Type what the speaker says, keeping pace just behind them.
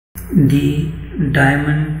The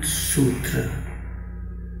Diamond Sutra.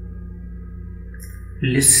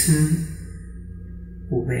 Listen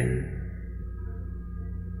well.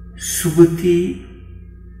 Subhati,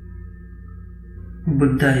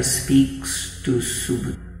 Buddha speaks to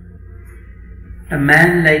Subhati. A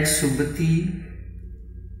man like Subhati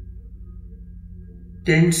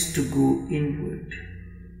tends to go inward.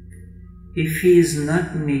 If he is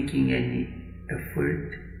not making any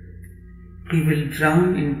effort, he will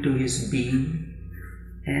drown into his being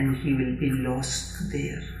and he will be lost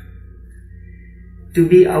there. To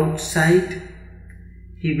be outside,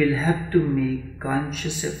 he will have to make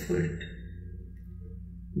conscious effort.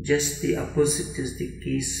 Just the opposite is the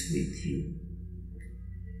case with you.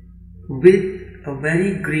 With a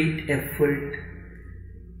very great effort,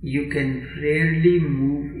 you can rarely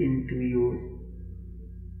move into your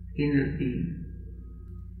inner being.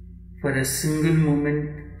 For a single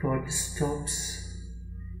moment, thought stops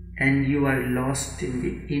and you are lost in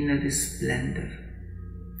the inner splendor.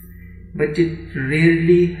 But it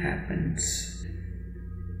rarely happens.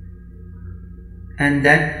 And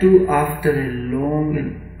that too after a long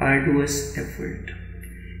and arduous effort.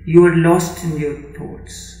 You are lost in your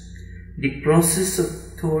thoughts. The process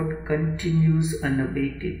of thought continues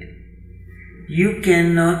unabated. You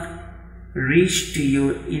cannot reach to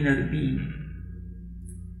your inner being.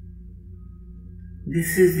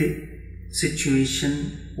 This is the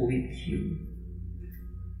situation with you.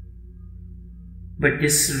 But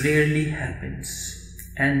this rarely happens,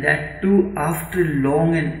 and that too after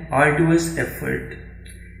long and arduous effort,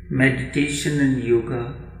 meditation and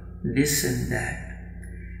yoga, this and that.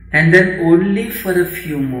 And then only for a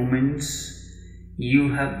few moments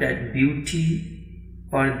you have that beauty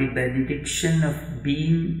or the benediction of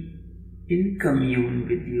being in commune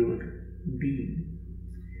with your being.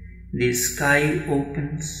 The sky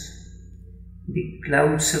opens, the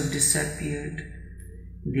clouds have disappeared,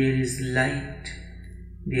 there is light,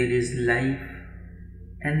 there is life,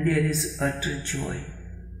 and there is utter joy.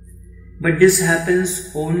 But this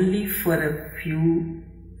happens only for a few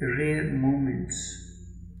rare moments,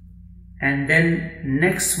 and then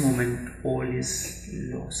next moment all is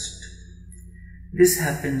lost. This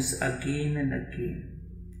happens again and again.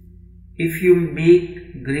 If you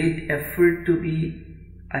make great effort to be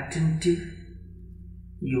attentive,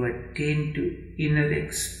 you attain to inner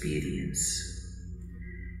experience.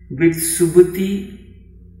 With Subhati,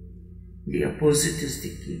 the opposite is the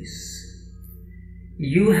case.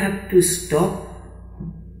 You have to stop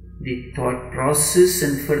the thought process,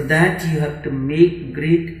 and for that you have to make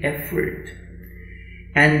great effort.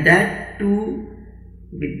 And that too,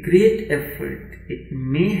 with great effort, it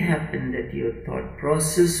may happen that your thought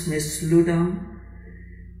process may slow down,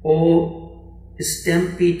 or a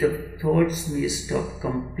stampede of thoughts may stop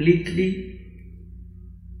completely,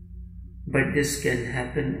 but this can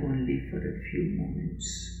happen only for a few moments.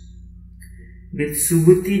 With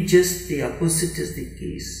Subhati, just the opposite is the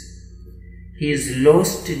case. He is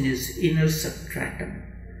lost in his inner substratum.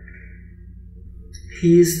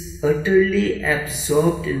 He is utterly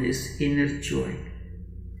absorbed in his inner joy.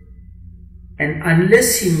 And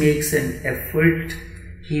unless he makes an effort,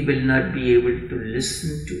 he will not be able to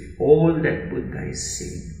listen to all that Buddha is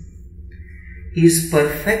saying. He is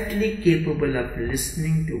perfectly capable of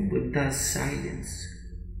listening to Buddha's silence.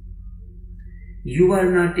 You are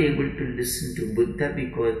not able to listen to Buddha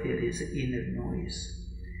because there is an inner noise.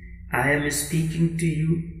 I am speaking to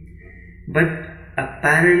you, but a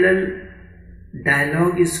parallel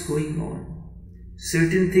dialogue is going on.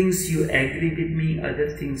 Certain things you agree with me,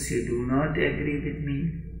 other things you do not agree with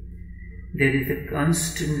me. There is a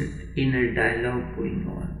constant inner dialogue going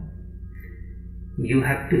on. You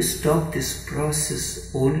have to stop this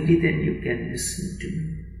process, only then you can listen to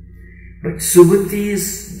me. But Subhati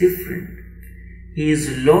is different. He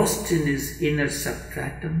is lost in his inner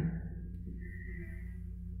substratum.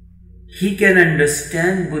 He can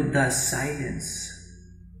understand Buddha's silence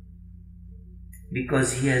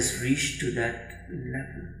because he has reached to that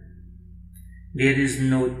level. There is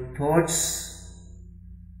no thoughts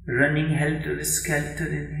running helter-skelter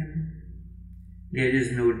in him. There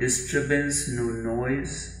is no disturbance, no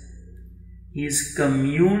noise. He is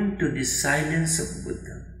communed to the silence of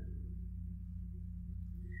Buddha.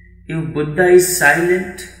 If Buddha is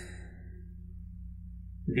silent,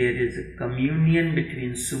 there is a communion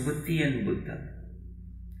between Subhati and Buddha.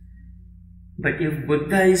 But if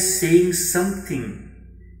Buddha is saying something,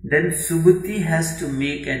 then Subhati has to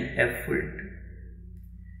make an effort.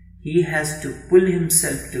 He has to pull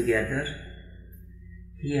himself together.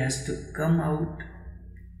 He has to come out.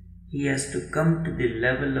 He has to come to the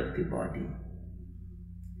level of the body.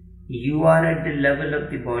 You are at the level of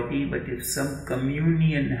the body, but if some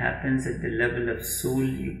communion happens at the level of soul,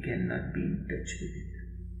 you cannot be in touch with it.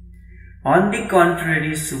 On the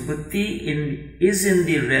contrary, Subhati is in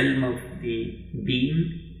the realm of the being,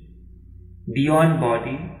 beyond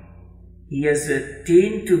body. He has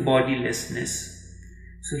attained to bodilessness,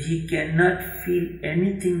 so he cannot feel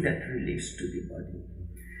anything that relates to the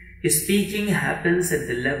body. Speaking happens at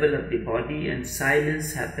the level of the body, and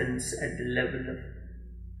silence happens at the level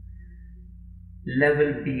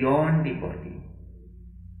beyond the body.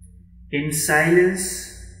 In silence,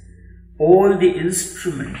 all the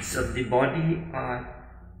instruments of the body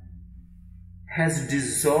has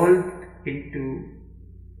dissolved into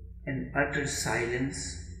an utter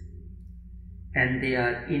silence, and they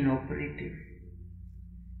are inoperative.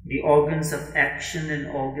 The organs of action and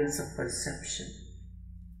organs of perception.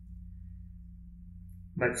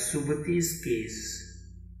 But Subhati's case,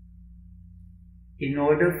 in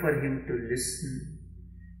order for him to listen,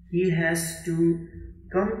 he has to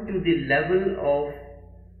come to the level of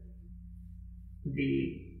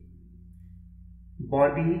the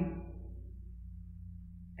body,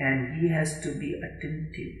 and he has to be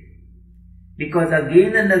attentive, because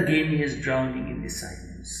again and again he is drowning in the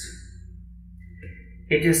silence.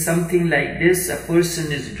 It is something like this: a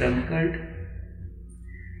person is drunkard,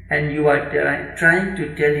 and you are trying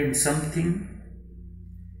to tell him something.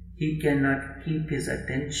 He cannot keep his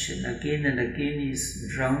attention. Again and again he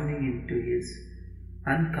is drowning into his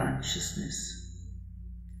unconsciousness.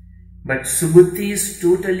 But Subhati is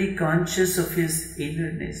totally conscious of his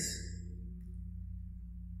innerness.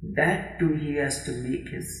 That too he has to make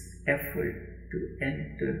his effort to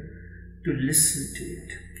enter, to listen to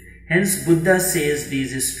it. Hence Buddha says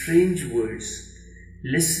these strange words: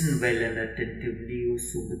 listen well and attentively, O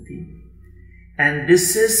Subhati. And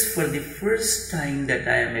this is for the first time that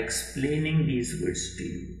I am explaining these words to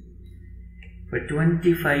you. For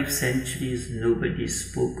 25 centuries nobody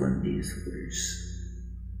spoke on these words.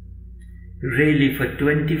 Really, for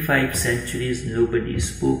 25 centuries nobody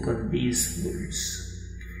spoke on these words.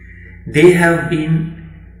 They have been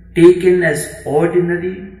taken as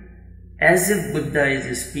ordinary, as if Buddha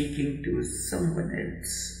is speaking to someone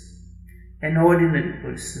else, an ordinary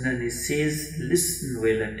person, and he says, listen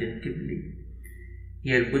well attentively.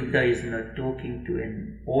 Here Buddha is not talking to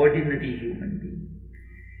an ordinary human being.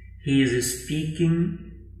 He is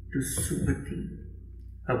speaking to Subhati,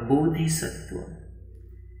 a bodhisattva,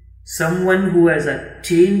 someone who has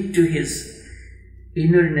attained to his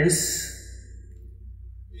innerness.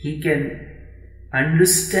 He can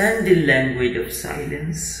understand the language of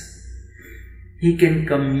silence. He can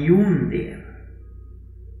commune there.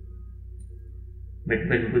 But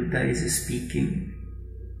when Buddha is speaking,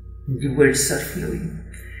 the words are flowing.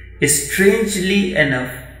 Strangely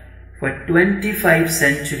enough, for 25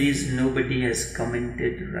 centuries nobody has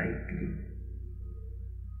commented rightly.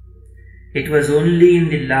 It was only in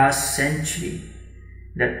the last century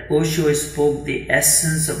that Osho spoke the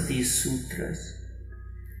essence of these sutras.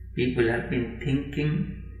 People have been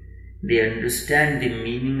thinking, they understand the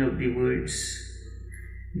meaning of the words.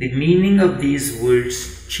 The meaning of these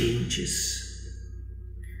words changes.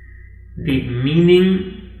 The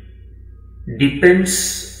meaning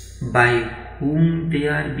depends by whom they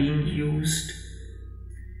are being used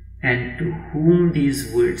and to whom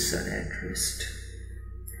these words are addressed.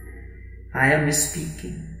 I am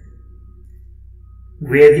speaking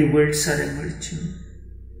where the words are emerging.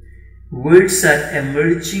 Words are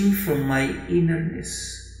emerging from my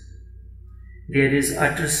innerness. There is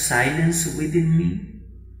utter silence within me.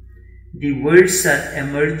 The words are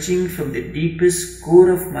emerging from the deepest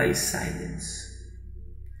core of my silence.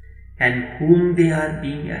 And whom they are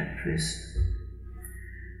being addressed?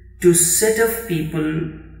 To set of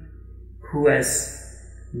people who has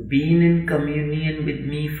been in communion with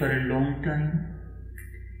me for a long time,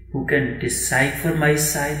 who can decipher my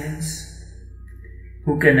silence,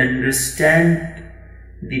 who can understand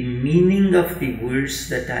the meaning of the words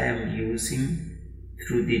that I am using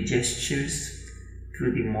through the gestures,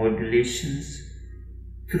 through the modulations,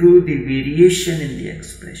 through the variation in the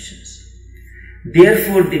expressions.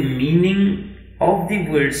 Therefore, the meaning of the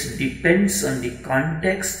words depends on the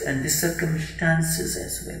context and the circumstances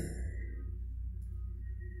as well.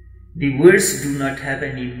 The words do not have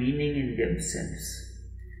any meaning in themselves.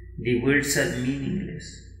 The words are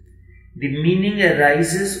meaningless. The meaning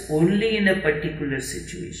arises only in a particular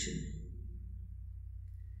situation.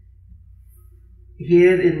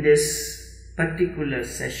 Here in this particular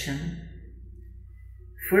session,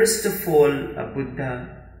 first of all, a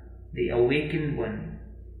Buddha, the awakened one,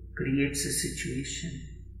 creates a situation.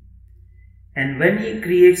 And when he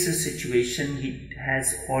creates a situation, he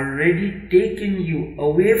has already taken you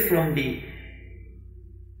away from the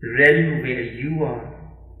realm where you are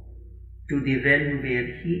to the realm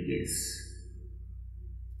where he is.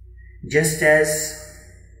 Just as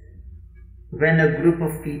when a group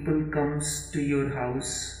of people comes to your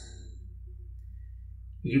house,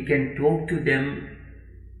 you can talk to them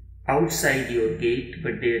outside your gate,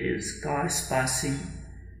 but there is cars passing,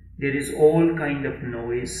 there is all kind of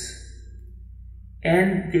noise,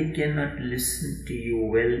 and they cannot listen to you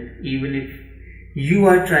well, even if you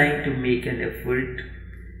are trying to make an effort.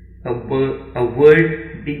 A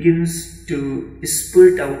word begins to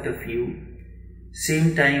spurt out of you.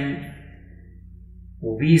 Same time,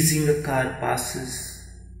 wheezing a car passes,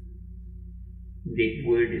 the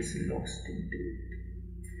word is lost into it.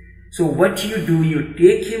 So what you do, you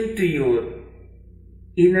take him to your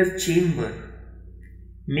inner chamber,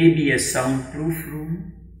 maybe a soundproof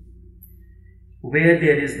room, where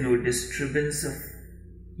there is no disturbance of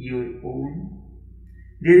your own.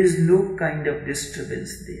 There is no kind of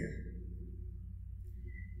disturbance there.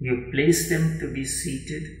 You place them to be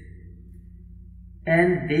seated,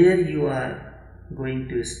 and there you are going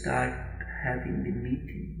to start having the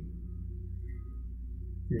meeting.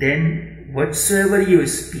 Then whatsoever you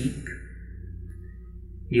speak,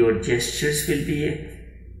 your gestures will be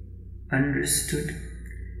understood,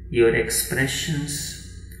 your expressions,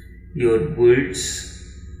 your words.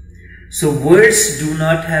 So words do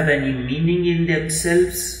not have any meaning in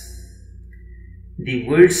themselves. The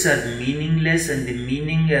words are meaningless, and the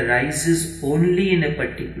meaning arises only in a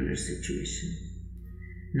particular situation.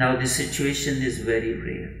 Now the situation is very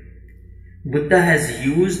rare. Buddha has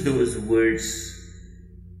used those words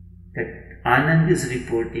that Anand is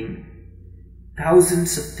reporting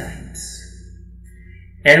thousands of times.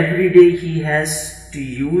 Every day he has to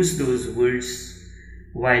use those words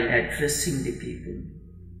while addressing the people.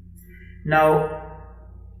 Now,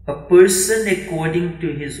 a person, according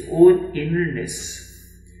to his own innerness,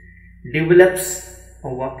 develops a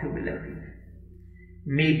vocabulary,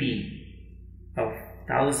 maybe of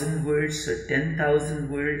 1,000 words or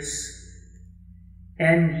 10,000 words,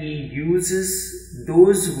 and he uses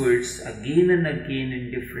those words again and again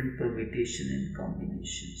in different permutation and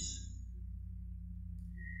combinations.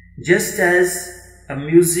 Just as a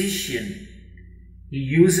musician, he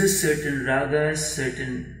uses certain ragas,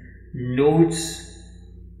 certain notes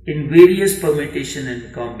in various permutation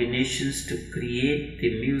and combinations to create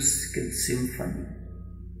the musical symphony.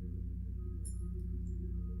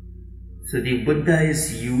 So the Buddha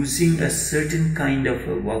is using a certain kind of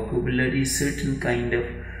a vocabulary, certain kind of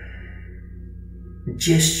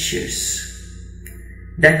gestures.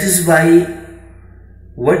 That is why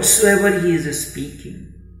whatsoever he is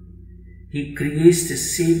speaking, he creates the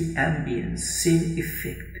same ambience, same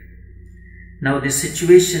effect. Now the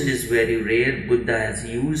situation is very rare. Buddha has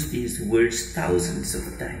used these words thousands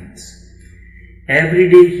of times. Every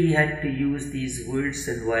day he had to use these words,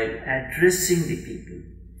 and while addressing the people,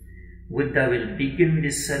 Buddha will begin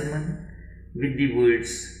the sermon with the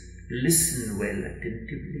words, "Listen well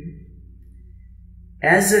attentively."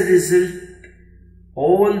 As a result,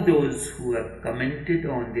 all those who have commented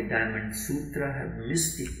on the Diamond Sutra have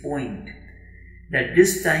missed the point that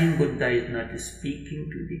this time Buddha is not speaking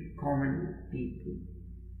to the common people.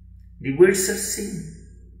 The words are same.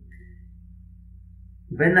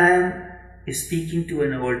 When I am speaking to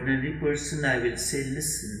an ordinary person, I will say,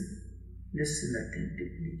 listen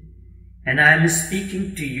attentively. And I am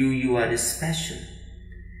speaking to you, you are special.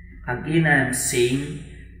 Again I am saying,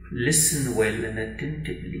 listen well and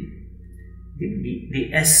attentively.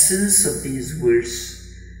 The essence of these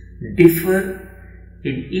words differ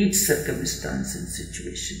in each circumstance and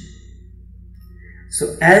situation.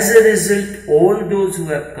 So as a result, all those who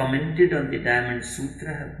have commented on the Diamond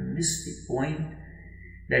Sutra have missed the point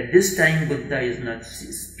that this time Buddha is not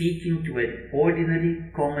speaking to an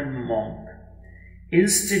ordinary common monk.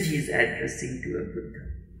 Instead, he is addressing to a Buddha.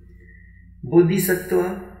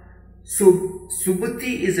 Bodhisattva. So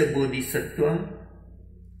Subhati is a Bodhisattva.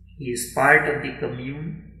 He is part of the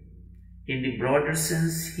commune. In the broader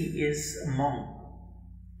sense, he is a monk.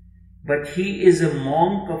 But he is a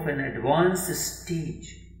monk of an advanced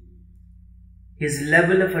stage. His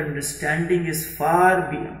level of understanding is far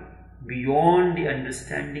beyond the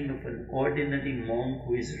understanding of an ordinary monk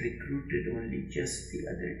who is recruited only just the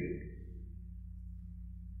other day.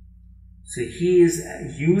 So he is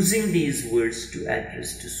using these words to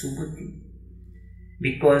address to Subhati,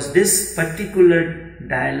 because this particular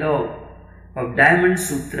dialogue of Diamond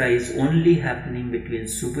Sutra is only happening between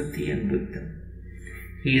Subhati and Buddha.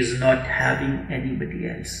 He is not having anybody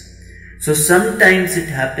else. So sometimes it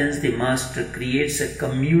happens the master creates a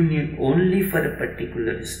communion only for a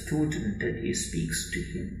particular student and he speaks to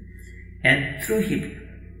him. And through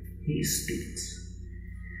him, he speaks.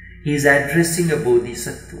 He is addressing a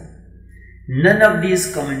bodhisattva. None of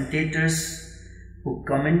these commentators who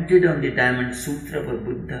commented on the Diamond Sutra were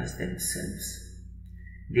Buddhas themselves.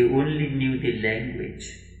 They only knew the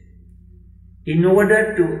language. In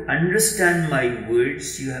order to understand my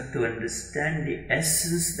words, you have to understand the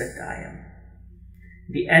essence that I am,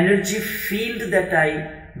 the energy field that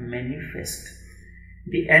I manifest,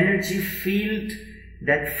 the energy field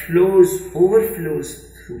that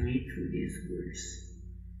overflows through me through these words.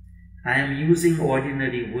 I am using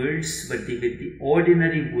ordinary words, but with the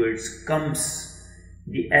ordinary words comes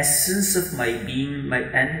the essence of my being, my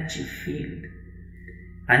energy field.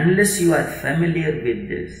 Unless you are familiar with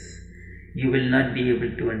this, you will not be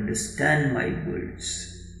able to understand my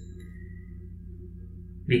words.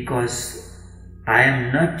 Because I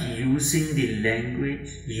am not using the language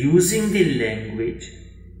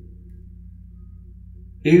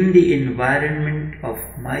in the environment of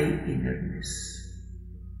my innerness.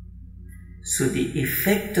 So the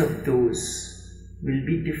effect of those will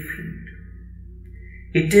be different.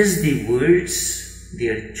 It is the words,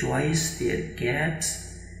 their choice, their gaps,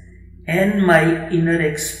 and my inner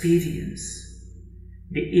experience,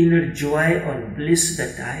 the inner joy or bliss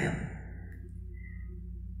that I am,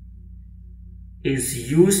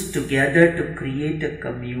 is used together to create a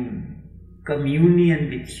communion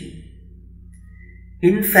with you.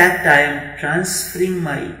 In fact, I am transferring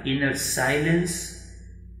my inner silence,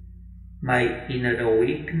 my inner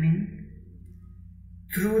awakening,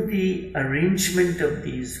 through the arrangement of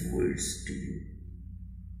these words to you.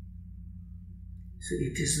 So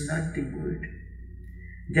it is not the word.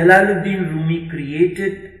 Jalaluddin Rumi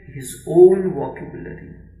created his own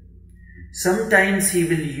vocabulary. Sometimes he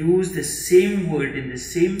will use the same word in the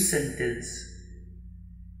same sentence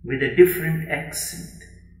with a different accent.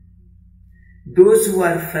 Those who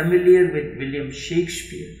are familiar with William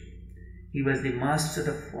Shakespeare, he was the master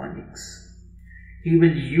of phonics. He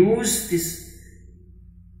will use this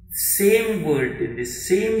same word in the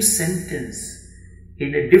same sentence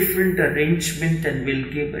in a different arrangement and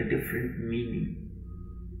will give a different meaning.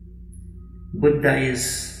 Buddha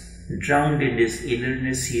is drowned in his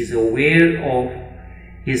innerness. He is aware of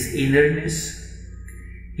his innerness.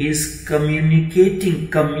 He is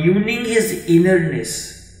communing his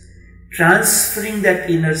innerness, transferring that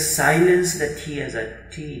inner silence that he has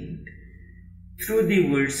attained through the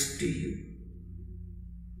words to you.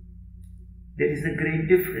 There is a great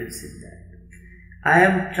difference in that. I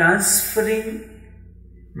am transferring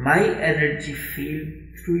my energy field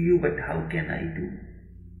through you, but how can I do?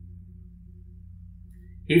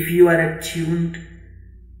 If you are attuned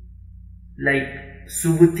like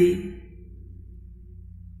Subhati,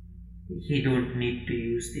 he don't need to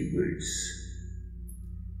use the words.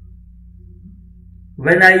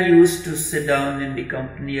 When I used to sit down in the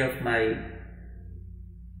company of my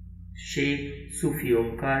Sheikh Sufi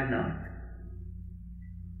Omkarnath,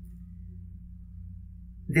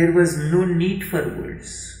 there was no need for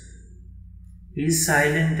words. He is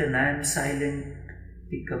silent and I am silent.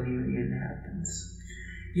 The communion happens.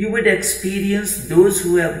 You would experience, those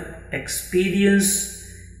who have experienced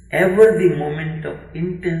ever the moment of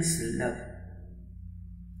intense love.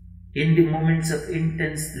 In the moments of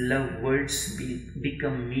intense love, words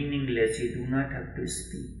become meaningless. You do not have to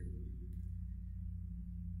speak.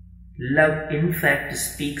 Love, in fact,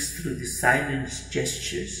 speaks through the silent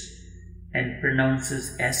gestures and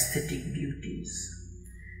pronounces aesthetic beauties.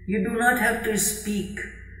 You do not have to speak.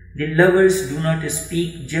 The lovers do not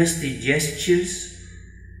speak, just the gestures.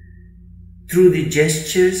 Through the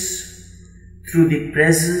gestures, through the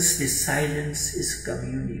presence, the silence is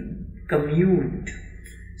communed.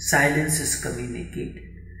 Silence is communicated.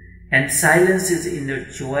 And silence is inner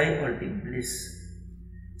joy or the bliss.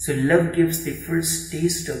 So love gives the first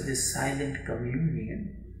taste of this silent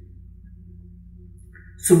communion.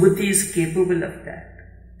 Subhati is capable of that.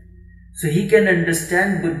 So he can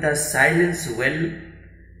understand Buddha's silence well,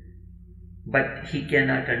 but he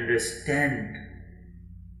cannot understand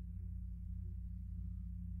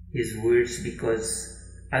his words because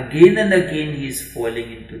again and again he is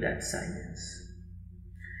falling into that silence.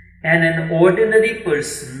 And an ordinary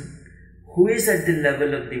person who is at the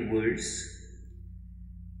level of the words,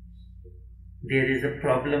 there is a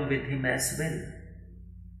problem with him as well.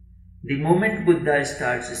 The moment Buddha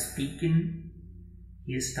starts speaking,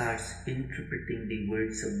 he starts interpreting the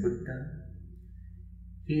words of Buddha.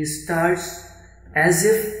 He starts as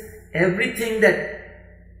if everything that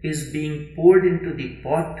is being poured into the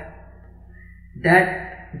pot,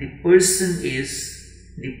 that the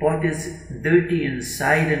pot is dirty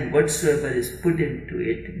inside, and whatsoever is put into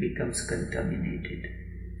it becomes contaminated.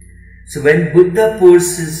 So when Buddha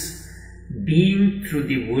pours his being through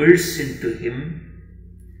the words into him,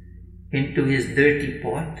 into his dirty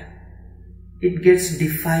pot, it gets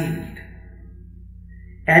defiled.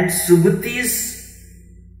 And Subhati's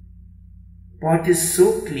pot is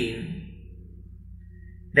so clean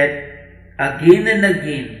that again and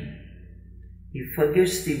again he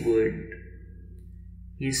forgets the word.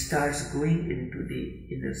 He starts going into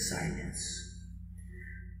the inner silence.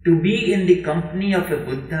 To be in the company of a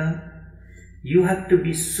Buddha, you have to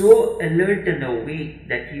be so alert and awake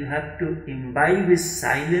that you have to imbibe his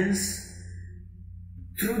silence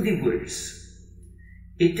through the words.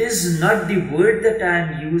 It is not the word that I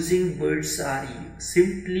am using. Words are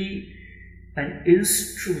simply an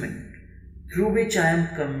instrument through which I am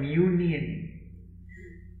communing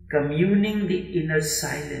the inner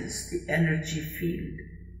silence, the energy field.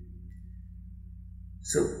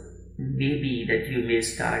 So maybe that you may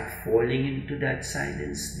start falling into that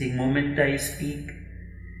silence the moment I speak.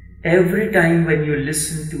 Every time when you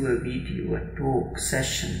listen to a video, a talk,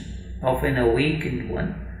 session of an awakened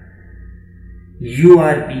one, you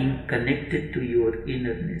are being connected to your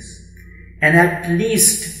innerness. And at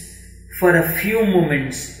least for a few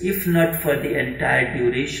moments, if not for the entire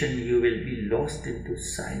duration, you will be lost into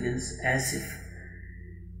silence as if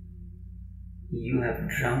you have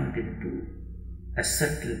drowned into a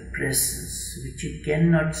subtle presence which you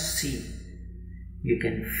cannot see. You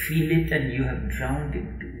can feel it and you have drowned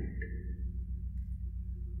into it.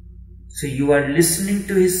 So you are listening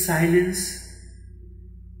to his silence,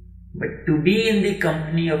 but to be in the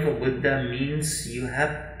company of a Buddha means you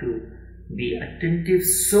have to be attentive,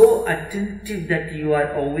 so attentive that you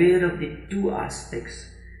are aware of the two aspects,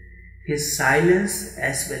 his silence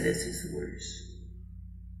as well as his words.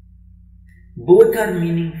 Both are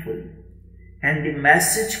meaningful, and the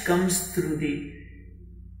message comes through the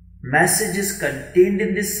message is contained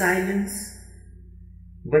in the silence,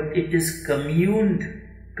 but it is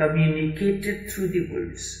communicated through the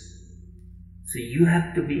words. So you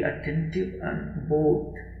have to be attentive on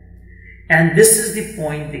both. And this is the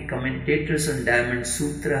point the commentators on Diamond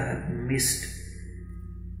Sutra have missed.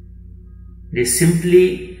 They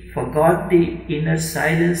simply forgot the inner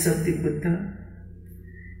silence of the Buddha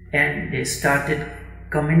and they started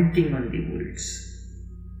commenting on the words.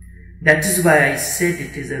 That is why I said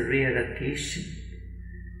it is a rare occasion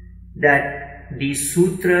that these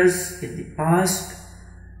sutras in the past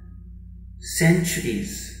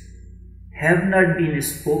centuries have not been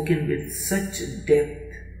spoken with such depth.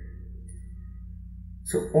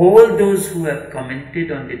 So all those who have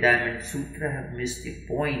commented on the Diamond Sutra have missed the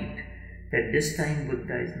point that this time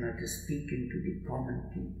Buddha is not speaking to the common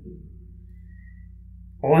people.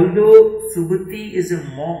 Although Subhati is a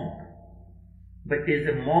monk, but is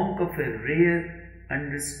a monk of a rare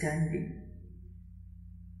understanding.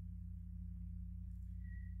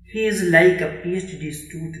 He is like a PhD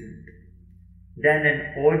student than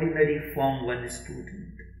an ordinary Form 1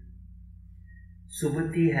 student.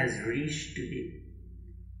 Subhati has reached to the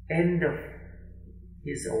end of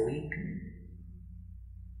his awakening.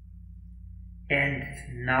 And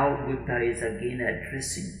now Buddha is again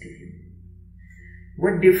addressing to him.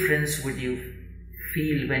 What difference would you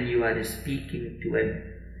feel when you are speaking to a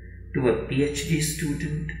PhD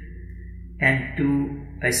student and to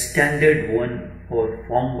a standard 1 or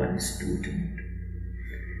Form 1 student?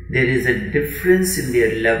 There is a difference in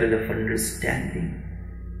their level of understanding.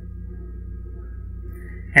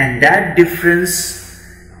 And that difference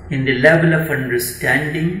in the level of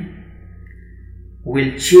understanding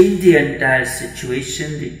will change the entire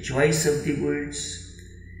situation, the choice of the words.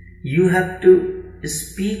 You have to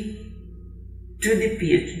speak to the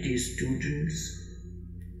PhD students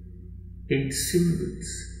in symbols.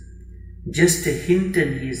 Just a hint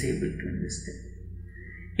and he is able to understand.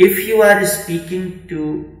 If you are speaking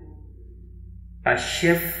to a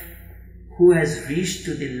chef who has reached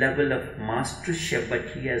to the level of master chef, but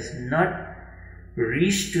he has not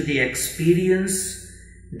reached to the experience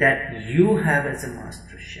that you have as a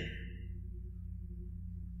master chef.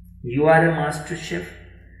 You are a master chef,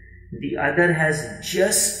 the other has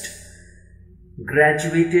just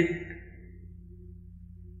graduated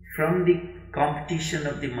from the competition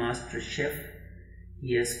of the master chef,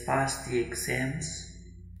 he has passed the exams,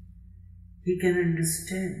 he can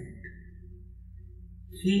understand.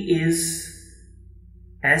 He is,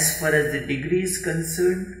 as far as the degree is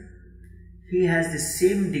concerned, he has the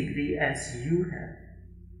same degree as you have.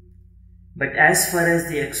 But as far as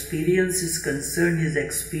the experience is concerned, his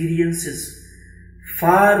experience is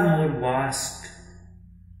far more vast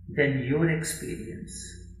than your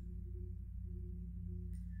experience.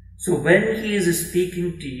 So when he is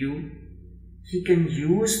speaking to you, he can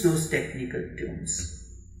use those technical terms.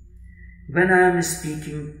 When I am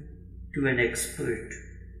speaking to an expert,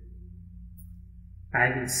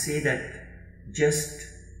 I will say that just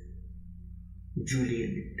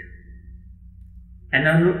Julian it. And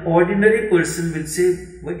an ordinary person will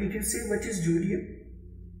say, what did you say? What is Julian?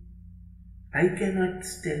 I cannot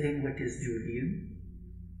tell him what is Julian.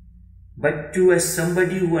 But to as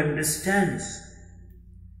somebody who understands,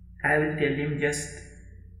 I will tell him just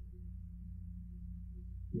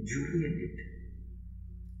Julian it.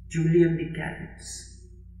 Julian the carrots.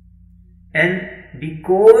 And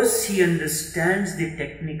because he understands the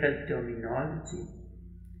technical terminology,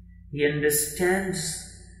 he understands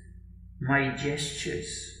my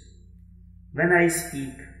gestures. When I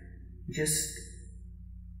speak, just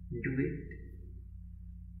do it,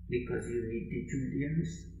 because you need the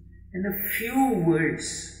Julians. In a few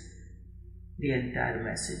words, the entire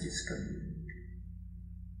message is complete.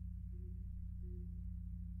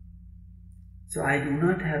 So I do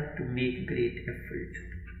not have to make great effort,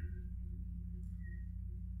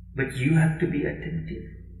 but you have to be attentive.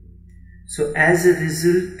 So as a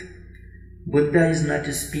result, Buddha is not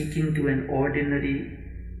speaking to an ordinary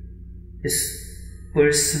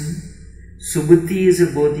person. Subhati is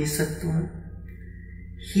a bodhisattva.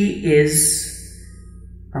 He is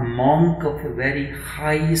a monk of a very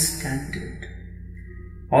high standard,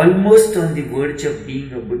 almost on the verge of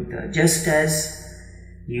being a Buddha, just as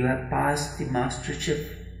you have passed the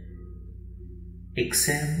mastership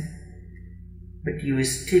exam, but you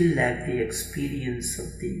still lack the experience of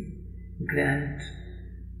the grand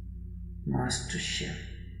master chef.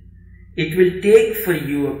 It will take for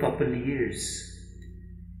you a couple of years,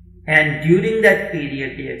 and during that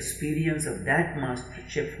period the experience of that master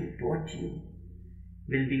chef who taught you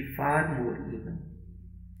will be far more even.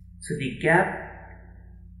 So the gap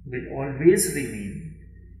will always remain,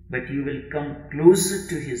 but you will come closer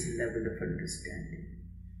to his level of understanding.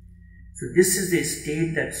 So this is the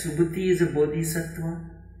state that Subhati is a bodhisattva.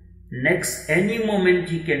 Next, any moment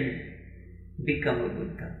he can become a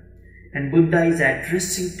Buddha. And Buddha is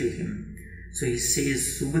addressing to him. So he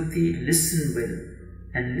says, Subhati, listen well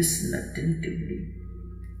and listen attentively.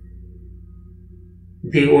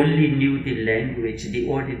 They only knew the language, the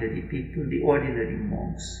ordinary people, the ordinary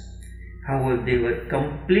monks. However, they were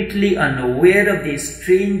completely unaware of the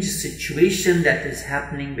strange situation that is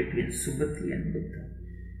happening between Subhati and Buddha.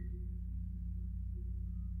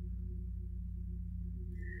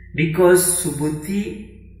 Because Subhati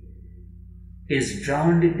is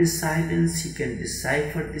drowned in the silence, he can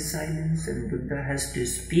decipher the silence, and Buddha has to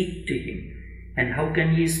speak to him. And how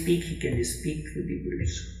can he speak? He can speak through the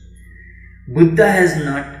words. Buddha has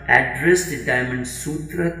not addressed the Diamond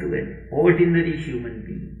Sutra to an ordinary human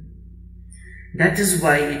being. That is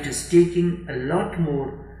why it is taking a lot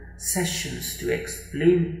more sessions to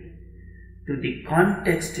explain to the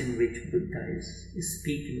context in which Buddha is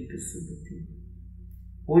speaking to Subhati.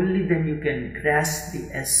 Only then you can grasp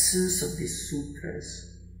the essence of the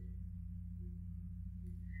sutras.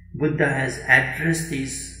 Buddha has addressed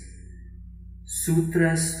these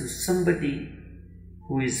sutras to somebody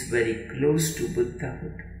who is very close to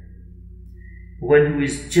Buddhahood, one who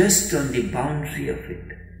is just on the boundary of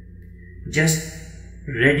it, just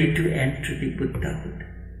ready to enter the Buddhahood.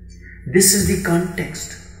 This is the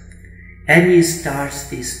context. And he starts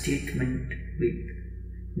the statement with,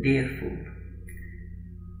 therefore.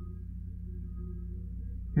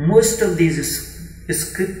 Most of these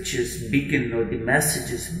scriptures begin, or the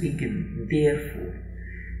messages begin, therefore.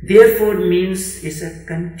 Therefore means it's a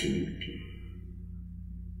continuity.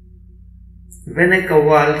 When a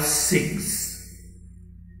kawal sings,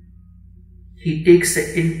 he takes an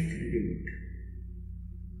interlude.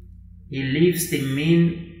 He leaves the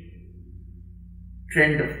main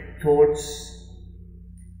trend of thoughts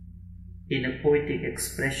in a poetic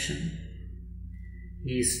expression.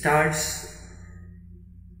 He starts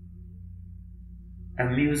a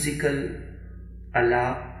musical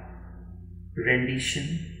alap,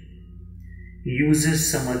 rendition,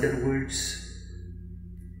 uses some other words,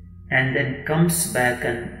 and then comes back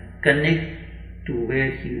and connect to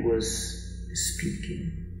where he was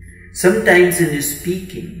speaking. Sometimes in his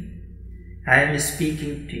speaking, I am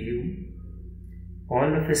speaking to you,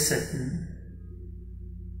 all of a sudden,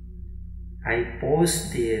 I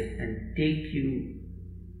pause there and take you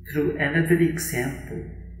through another example,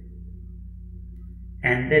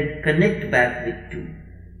 and then connect back with you,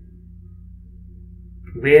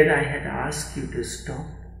 where I had asked you to stop,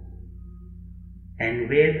 and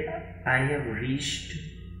where I have reached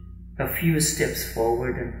a few steps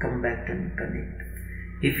forward and come back and connect.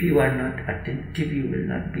 If you are not attentive, you will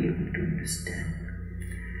not be able to understand.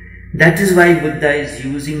 That is why Buddha is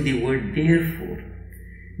using the word therefore.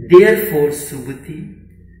 Therefore, Subhati,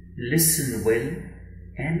 listen well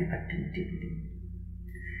and attentively.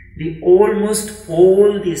 Almost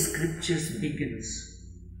all the scriptures begins,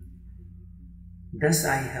 thus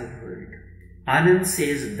I have heard. Anand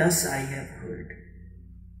says, thus I have heard.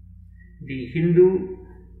 The Hindu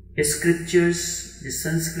scriptures, the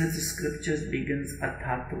Sanskrit scriptures begins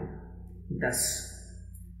athato, thus,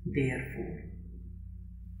 therefore.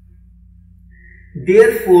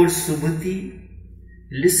 Therefore, Subhati,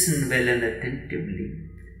 listen well and attentively.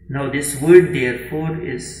 Now this word therefore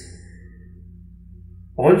is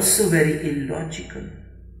also very illogical.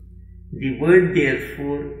 The word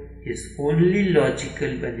therefore is only logical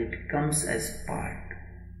when it comes as part,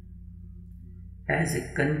 as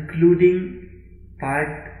a concluding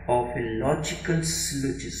part of a logical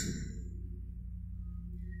syllogism.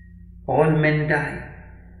 All men die.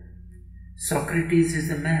 Socrates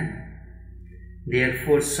is a man.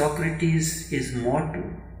 Therefore, Socrates is mortal.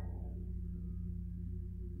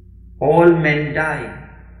 All men die.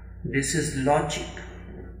 This is logic.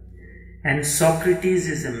 And Socrates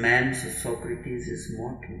is a man, so Socrates is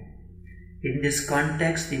mortal. In this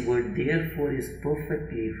context, the word therefore is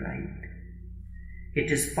perfectly right.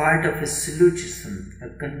 It is part of a syllogism, a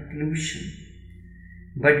conclusion.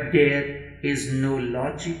 But there is no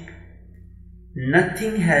logic.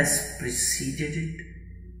 Nothing has preceded it.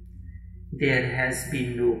 There has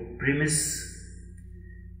been no premise.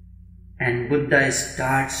 And Buddha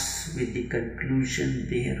starts with the conclusion,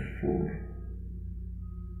 therefore.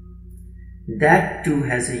 That too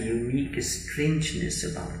has a unique strangeness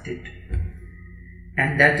about it.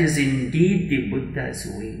 And that is indeed the Buddha's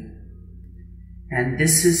way. And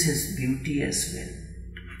this is his beauty as well.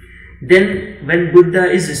 Then when Buddha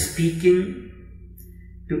is speaking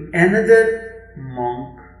to another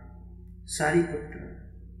monk, Sariputra,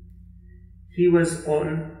 he was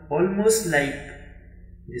almost like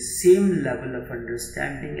the same level of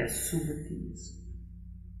understanding as Subhati is.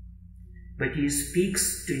 But he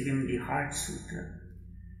speaks to him the Heart Sutra,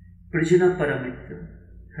 Prajna Paramitra,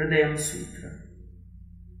 Hridayam Sutra.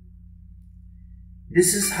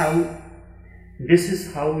 This is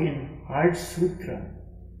how in Heart Sutra,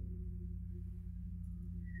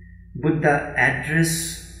 Buddha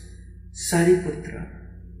addressed Sariputra.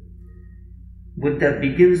 Buddha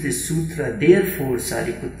begins the sutra, therefore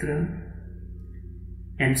Sariputra,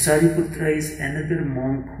 and Sariputra is another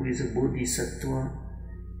monk who is a bodhisattva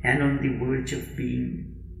and on the verge of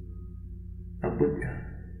being a Buddha.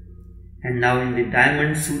 And now in the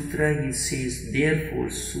Diamond Sutra he says, therefore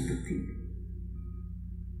Subhati.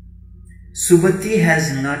 Subhati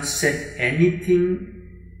has not said anything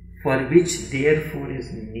for which therefore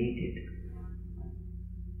is needed.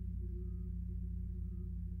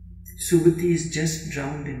 Subhati is just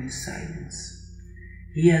drowned in his silence.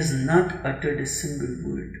 He has not uttered a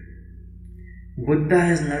single word. Buddha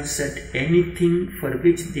has not said anything for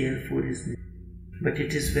which therefore is needed. But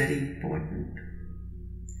it is very important.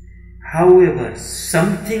 However,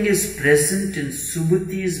 something is present in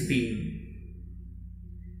Subhati's being,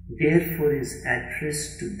 therefore is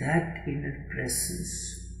addressed to that inner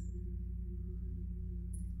presence.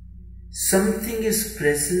 Something is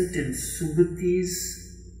present in Subhati's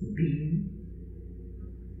being,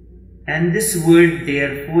 and this word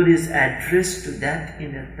therefore is addressed to that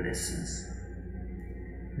inner presence.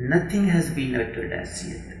 Nothing has been uttered as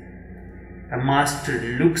yet. A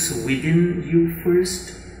master looks within you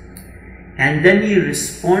first, and then he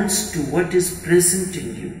responds to what is present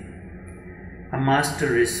in you. A master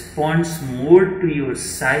responds more to your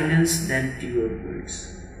silence than to your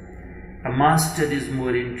words. A master is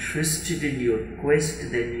more interested in your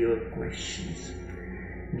quest than your questions.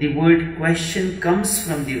 The word question comes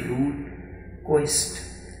from the root quest,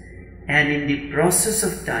 and in the process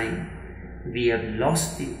of time, we have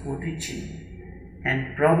lost the origin,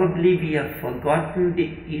 and probably we have forgotten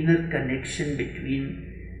the inner connection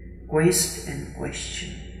between quest and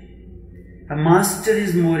question. A master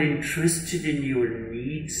is more interested in your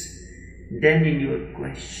needs than in your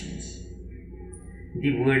questions.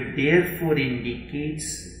 The word therefore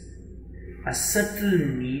indicates a subtle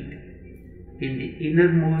need in the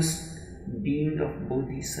innermost being of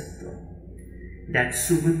Bodhisattva, that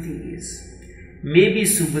Subhati is. Maybe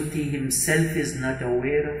Subhati himself is not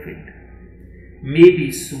aware of it. Maybe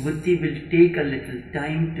Subhati will take a little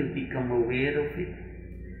time to become aware of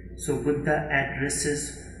it. So Buddha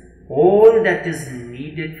addresses all that is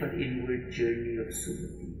needed for inward journey of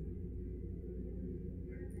Subhati.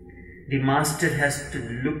 The master has to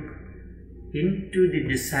look into the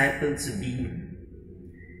disciple's being,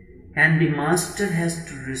 and the master has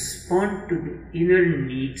to respond to the inner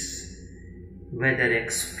needs, whether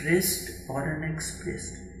expressed or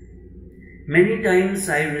unexpressed. Many times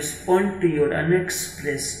I respond to your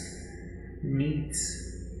unexpressed needs,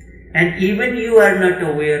 and even you are not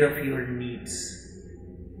aware of your needs,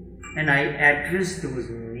 and I address those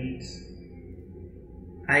needs.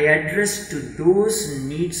 I address to those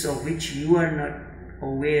needs of which you are not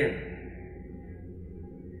aware,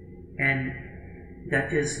 and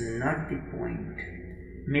that is not the point.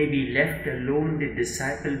 Maybe left alone, the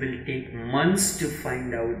disciple will take months to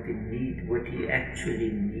find out the need, what he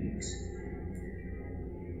actually needs.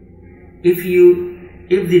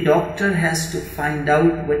 If the doctor has to find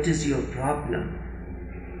out what is your problem,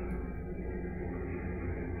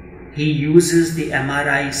 he uses the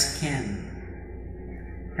MRI scan,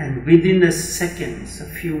 and within a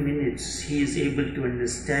few minutes, he is able to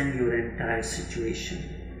understand your entire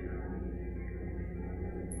situation.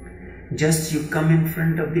 Just you come in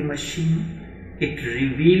front of the machine, it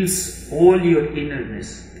reveals all your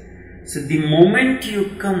innerness. So the moment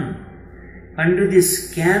you come under the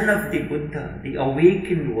scan of the Buddha, the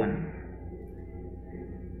awakened one,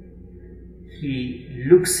 he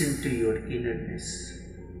looks into your innerness.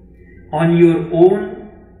 On your own,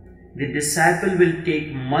 the disciple will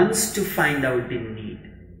take months to find out the need,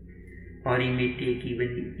 or he may take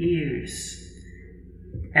even years.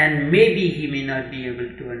 And maybe he may not be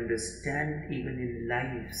able to understand even in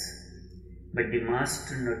lives. But the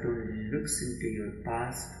Master not only looks into your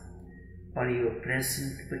past or your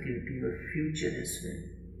present, but into your future as well.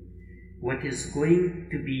 What is going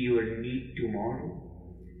to be your need tomorrow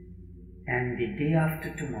and the day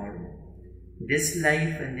after tomorrow, this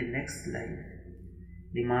life and the next life,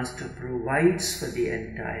 the Master provides for the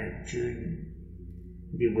entire journey.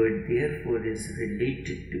 The word therefore is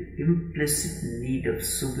related to implicit need of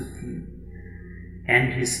Subhati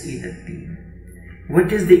and his inner being.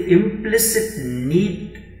 What is the implicit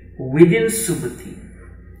need within Subhati?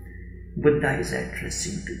 Buddha is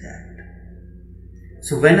addressing to that.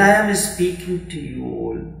 So when I am speaking to you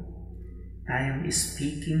all, I am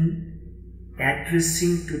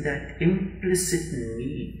addressing to that implicit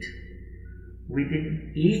need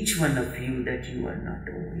within each one of you that you are not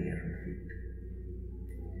aware of it.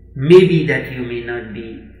 Maybe that you may not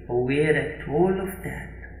be aware at all of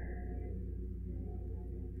that.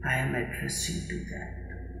 I am addressing to that.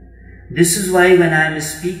 This is why when I am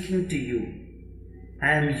speaking to you,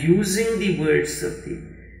 I am using the words of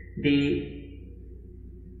the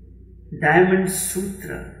Diamond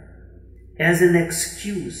Sutra as an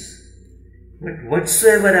excuse. But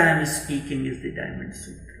whatsoever I am speaking is the Diamond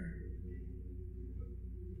Sutra.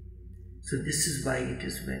 So this is why it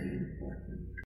is very important.